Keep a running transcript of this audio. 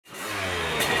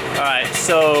Alright,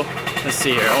 so let's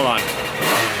see here, hold on.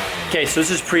 Okay, so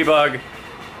this is prebug,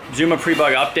 Zuma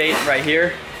prebug update right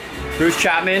here. Bruce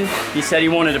Chapman, he said he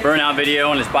wanted a burnout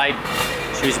video on his bike,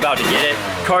 so he's about to get it.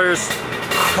 Carter's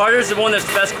the one that's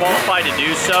best qualified to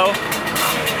do so.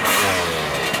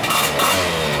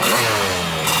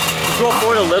 Just roll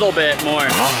forward a little bit more.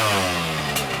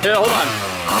 Here, hold on.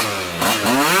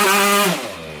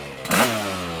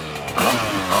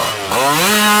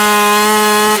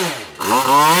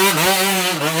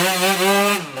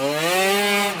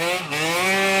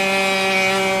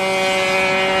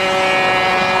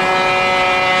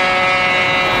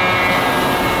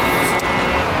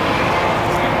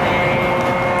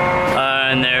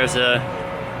 And there's a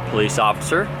police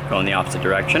officer going the opposite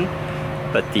direction.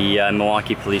 But the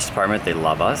Milwaukee Police Department, they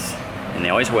love us. And they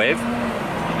always wave.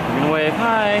 We're gonna wave,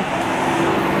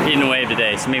 hi. He didn't wave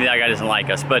today, so maybe that guy doesn't like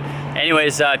us. But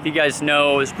anyways, if you guys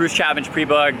know, it's Bruce Chapman's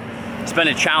prebug. It's been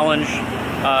a challenge.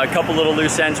 A couple little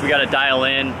loose ends we gotta dial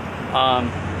in.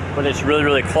 But it's really,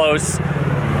 really close.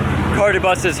 Carter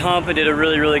busted his hump and did a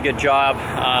really, really good job.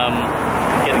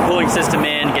 Getting the cooling system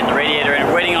in, getting the radiator in.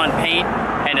 We're waiting on paint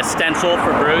and a stencil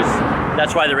for Bruce.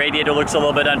 That's why the radiator looks a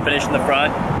little bit unfinished in the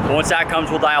front. But once that comes,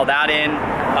 we'll dial that in.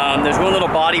 There's one little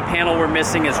body panel we're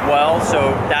missing as well,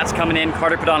 so that's coming in.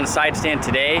 Carter put on a side stand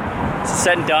today. So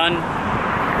said and done,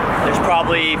 there's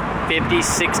probably 50,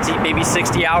 60, maybe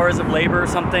 60 hours of labor or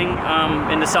something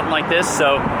into something like this.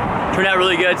 So turned out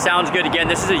really good, sounds good. Again,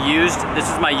 this is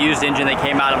my used engine that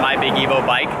came out of my Big Evo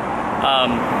bike.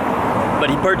 But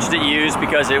he purchased it used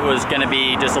because it was gonna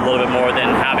be just a little bit more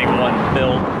than having one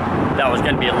build. That was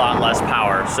gonna be a lot less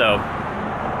power. So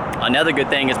another good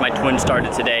thing is my twin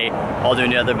started today. I'll do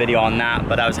another video on that,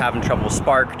 but I was having trouble with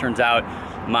spark. Turns out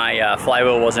my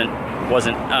flywheel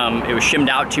it was shimmed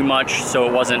out too much, so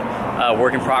it wasn't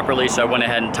working properly. So I went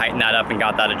ahead and tightened that up and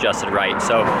got that adjusted right.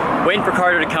 So waiting for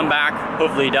Carter to come back.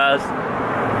 Hopefully he does.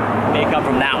 May come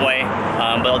from that way,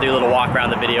 but I'll do a little walk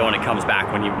around the video when it comes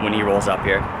back when he rolls up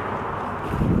here.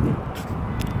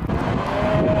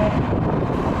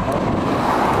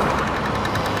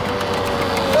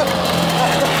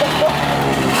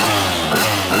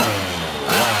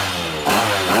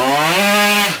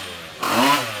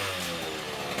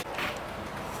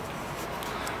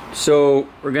 So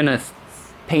we're gonna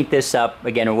paint this up.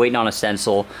 Again, we're waiting on a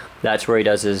stencil. That's where he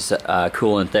does his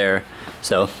coolant there.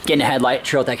 So getting a headlight,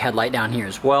 Trailtech headlight down here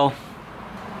as well.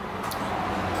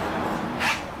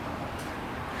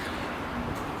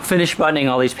 Finish buttoning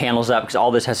all these panels up because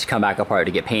all this has to come back apart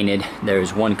to get painted.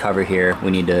 There's one cover here we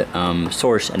need to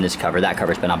source, and this cover. That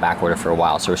cover's been on back order for a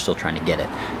while, so we're still trying to get it.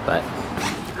 But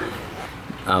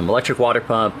electric water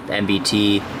pump,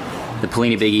 MBT, the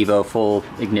Polini Big Evo full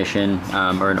ignition,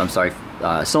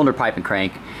 cylinder pipe and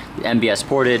crank, the MBS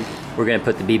ported. We're gonna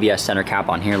put the BBS center cap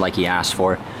on here like he asked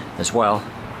for as well.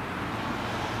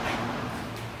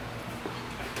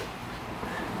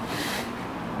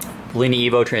 Polini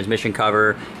Evo transmission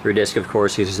cover, rear disc of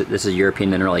course, this is a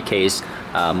European minerally case,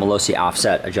 Melosi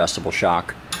offset adjustable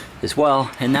shock as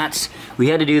well. And we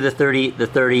had to do the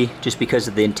 30 just because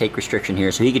of the intake restriction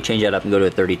here, so he could change that up and go to a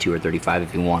 32 or 35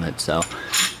 if he wanted, so.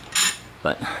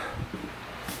 But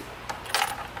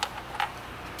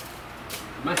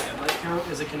my headlight count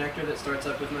is a connector that starts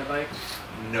up with my bike?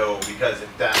 No, because if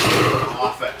that's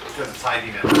off it, because it's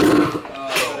hiding it.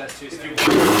 So that's too simple.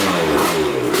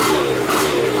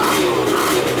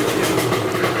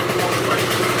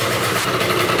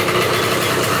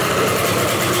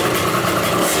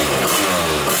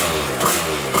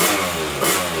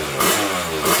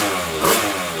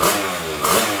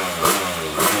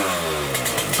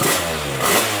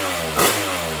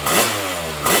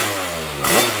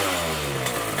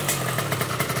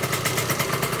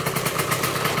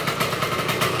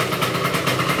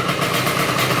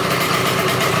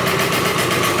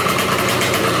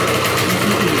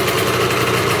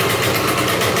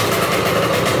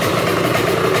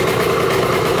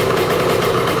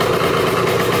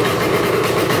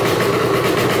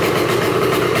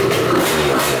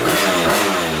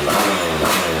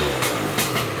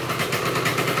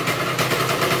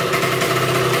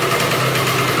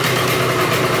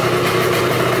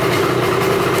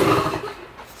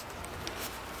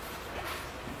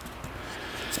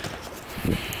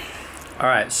 all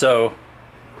right, so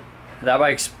that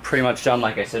bike's pretty much done.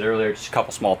 Like I said earlier, just a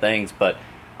couple small things, but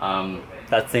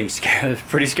that thing's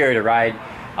pretty scary to ride.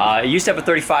 It used to have a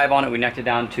 35 on it. We necked it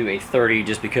down to a 30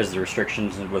 just because of the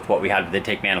restrictions with what we had with the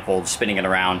intake manifold, spinning it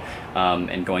around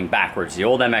and going backwards. The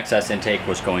old MXS intake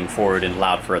was going forward and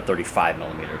allowed for a 35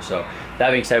 millimeter. So that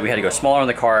being said, we had to go smaller on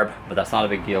the carb, but that's not a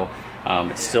big deal.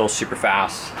 It's still super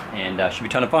fast and should be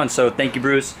a ton of fun. So thank you,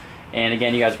 Bruce. And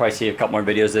again, you guys will probably see a couple more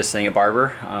videos of this thing at Barber,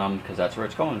 because that's where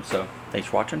it's going. So thanks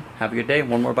for watching. Have a good day.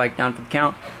 One more bike down for the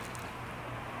count.